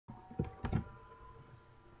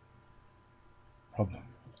Problem.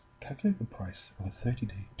 Calculate the price of a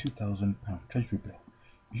 30-day £2,000 Treasury bill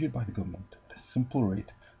issued by the government at a simple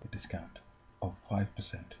rate of discount of 5%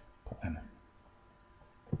 per annum.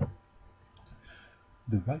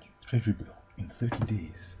 The value of the Treasury bill in 30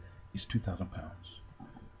 days is £2,000.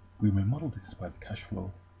 We may model this by the cash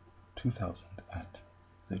flow 2,000 at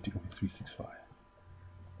 30/365.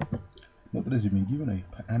 Note that as you've been given a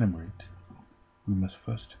per annum rate, we must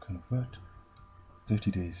first convert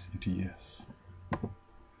 30 days into years.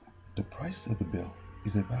 The price of the bill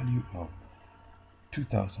is a value of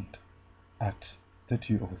 2,000 at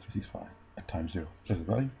 30/365 at time 0. So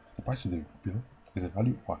the price of the bill is the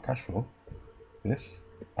value of our cash flow, this,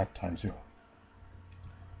 at time 0.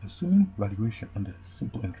 Assuming valuation under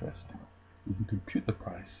simple interest, we can compute the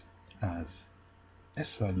price as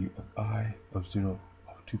S value of I of 0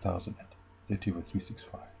 of 2,000 at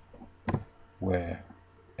 30/365, where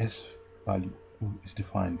S value is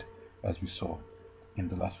defined as we saw in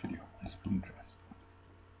the last video on simple interest.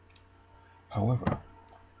 However,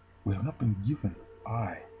 we have not been given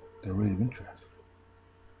I, the rate of interest,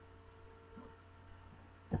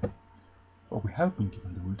 but we have been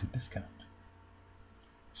given the rate of discount.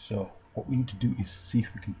 So what we need to do is see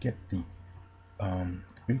if we can get the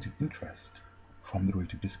rate of interest from the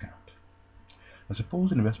rate of discount. Now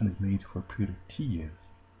suppose an investment is made for a period of T years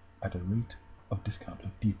at a rate of discount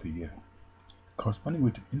of D per year. The corresponding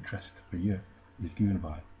rate of interest per year is given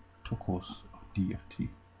by tocos of D of T.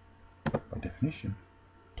 By definition,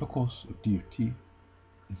 tocos of D of T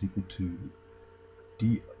is equal to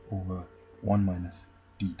D over 1 minus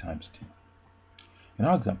D times T. In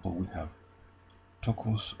our example, we have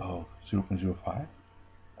tocos of 0.05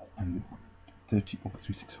 and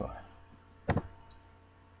 30/365.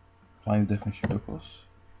 Applying the definition of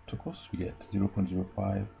tocos, we get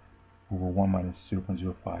 0.05 over 1 minus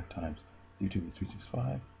 0.05 times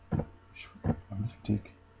 30/365, which I'm going to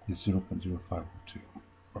take is 0.0502,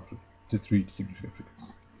 roughly, to 3 significant figures.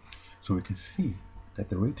 So we can see that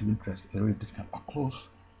the rate of interest and the rate of discount are close,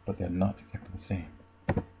 but they're not exactly the same.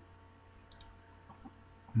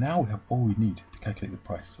 Now we have all we need to calculate the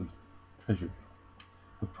price of the Treasury bill.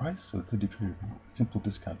 The price of the 30-day Treasury bill, simple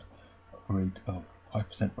discount rate of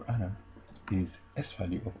 5% per annum, is S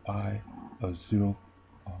value of I of 0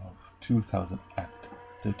 of 2,000 at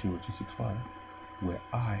 30/365, where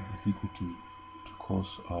I is equal to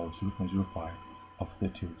tocos of 0.05 of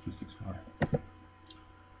 30/365.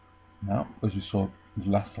 Now, as we saw in the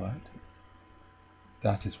last slide,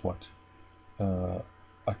 that is what our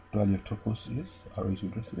value of tocos is, our rate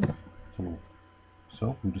of interest is.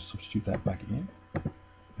 So we'll just substitute that back in,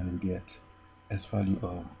 and we get S value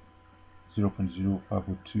of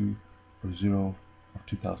 0.0502 for 0 of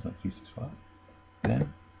 2,000 at 365.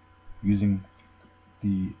 Then, using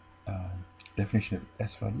the definition of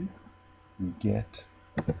S value, we get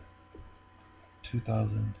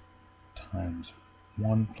 2,000 times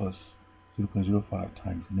 1 plus 0.05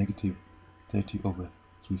 times negative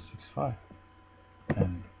 30/365,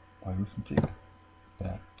 and by arithmetic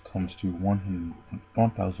that comes to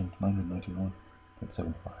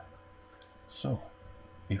 1,991.75. So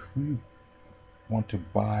if we want to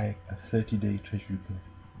buy a 30-day Treasury bill,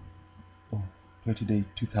 or 30-day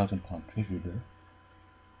 £2,000 Treasury bill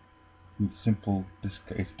with simple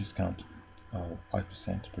discount of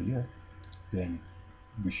 5% per year, then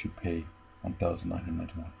we should pay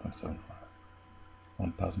 1,991.75.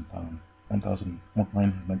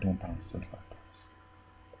 £1,991.75.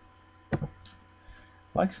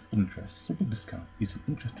 Like simple interest, simple discount is an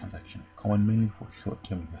interest transaction common mainly for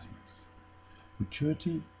short-term investments.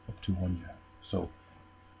 Maturity up to 1 year. So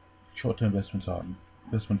short-term investments are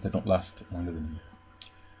investments that don't last longer than a year.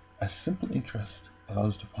 As simple interest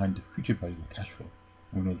allows us to find the future value of cash flow,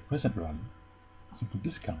 and we know the present value. Simple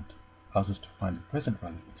discount allows us to find the present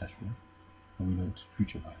value of cash flow, and we know its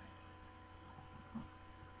future value.